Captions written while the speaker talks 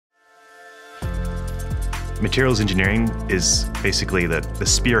Materials engineering is basically the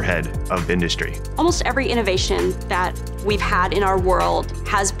spearhead of industry. Almost every innovation that we've had in our world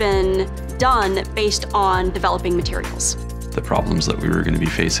has been done based on developing materials. The problems that we were going to be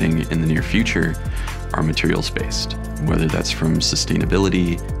facing in the near future are materials-based, whether that's from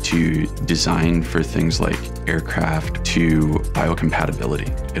sustainability to design for things like aircraft to biocompatibility.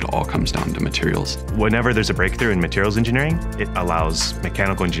 It all comes down to materials. Whenever there's a breakthrough in materials engineering, it allows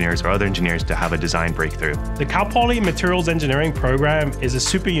mechanical engineers or other engineers to have a design breakthrough. The Cal Poly Materials Engineering program is a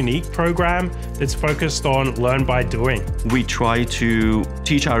super unique program that's focused on learn by doing. We try to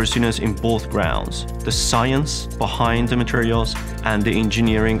teach our students in both grounds, the science behind the materials and the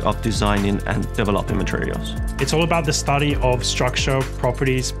engineering of designing and developing materials. It's all about the study of structure,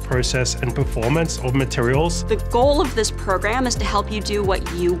 properties, process, and performance of materials. The goal of this program is to help you do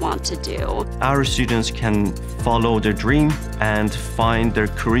what you want to do. Our students can follow their dream and find their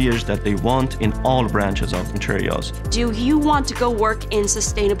careers that they want in all branches of materials. Do you want to go work in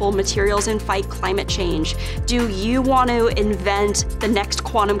sustainable materials and fight climate change? Do you want to invent the next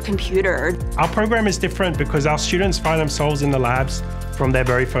quantum computer? Our program is different because our students find themselves in the labs from their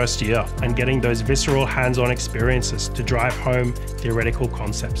very first year and getting those visceral hands-on experiences to drive home theoretical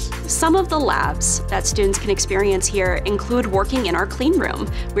concepts. Some of the labs that students can experience here include working in our clean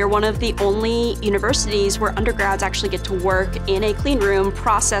room. We're one of the only universities where undergrads actually get to work in a clean room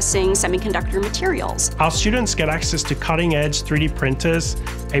processing semiconductor materials. Our students get access to cutting-edge 3D printers,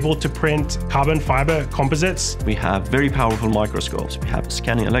 able to print carbon fiber composites. We have very powerful microscopes. We have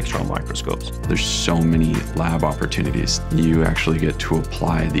scanning electron microscopes. There's so many lab opportunities. You actually get to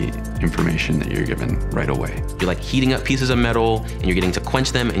apply the information that you're given right away. You're like heating up pieces of metal and you're getting to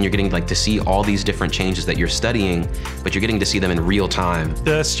quench them and you're getting like to see all these different changes that you're studying, but you're getting to see them in real time.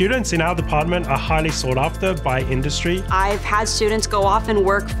 The students in our department are highly sought after by industry. I've had students go off and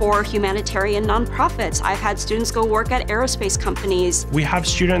work for humanitarian nonprofits. I've had students go work at aerospace companies. We have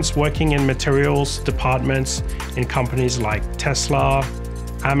students working in materials departments in companies like Tesla,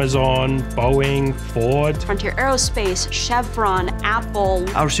 Amazon, Boeing, Ford, Frontier Aerospace, Chevron, Apple.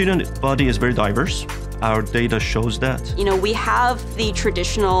 Our student body is very diverse. Our data shows that. You know, we have the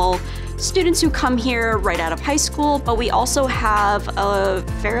traditional students who come here right out of high school, but we also have a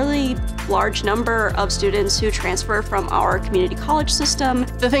fairly large number of students who transfer from our community college system.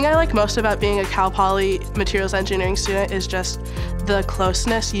 The thing I like most about being a Cal Poly materials engineering student is just the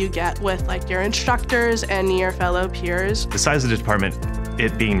closeness you get with like your instructors and your fellow peers. The size of the department,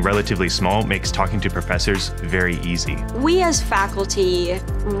 it being relatively small, makes talking to professors very easy. We as faculty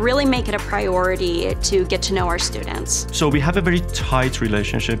really make it a priority to get to know our students. So we have a very tight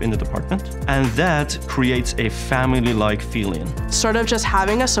relationship in the department, and that creates a family-like feeling. Sort of just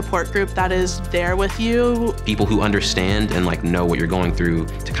having a support group that is there with you. People who understand and like know what you're going through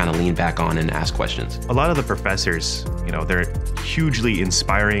to kind of lean back on and ask questions. A lot of the professors, you know, they're hugely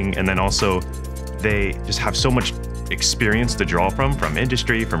inspiring, and then also they just have so much experience to draw from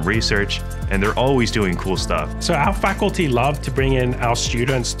industry, from research, and they're always doing cool stuff. So our faculty love to bring in our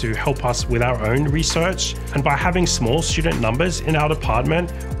students to help us with our own research. And by having small student numbers in our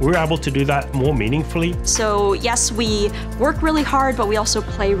department, we're able to do that more meaningfully. So yes, we work really hard, but we also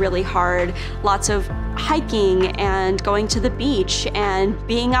play really hard. Lots of hiking and going to the beach and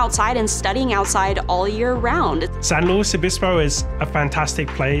being outside and studying outside all year round. San Luis Obispo is a fantastic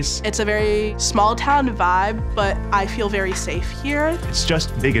place. It's a very small town vibe, but I feel very safe here. It's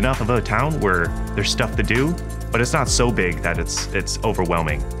just big enough of a town where there's stuff to do, but it's not so big that it's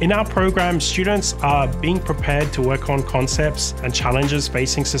overwhelming. In our program, students are being prepared to work on concepts and challenges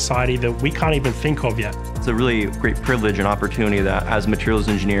facing society that we can't even think of yet. It's a really great privilege and opportunity that as a materials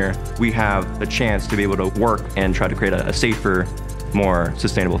engineer, we have a chance to be able to work and try to create a safer, more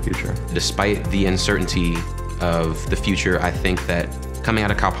sustainable future. Despite the uncertainty of the future, I think that coming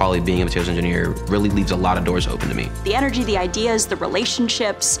out of Cal Poly being a materials engineer really leaves a lot of doors open to me. The energy, the ideas, the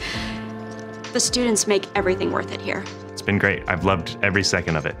relationships, the students make everything worth it here. It's been great. I've loved every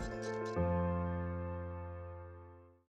second of it.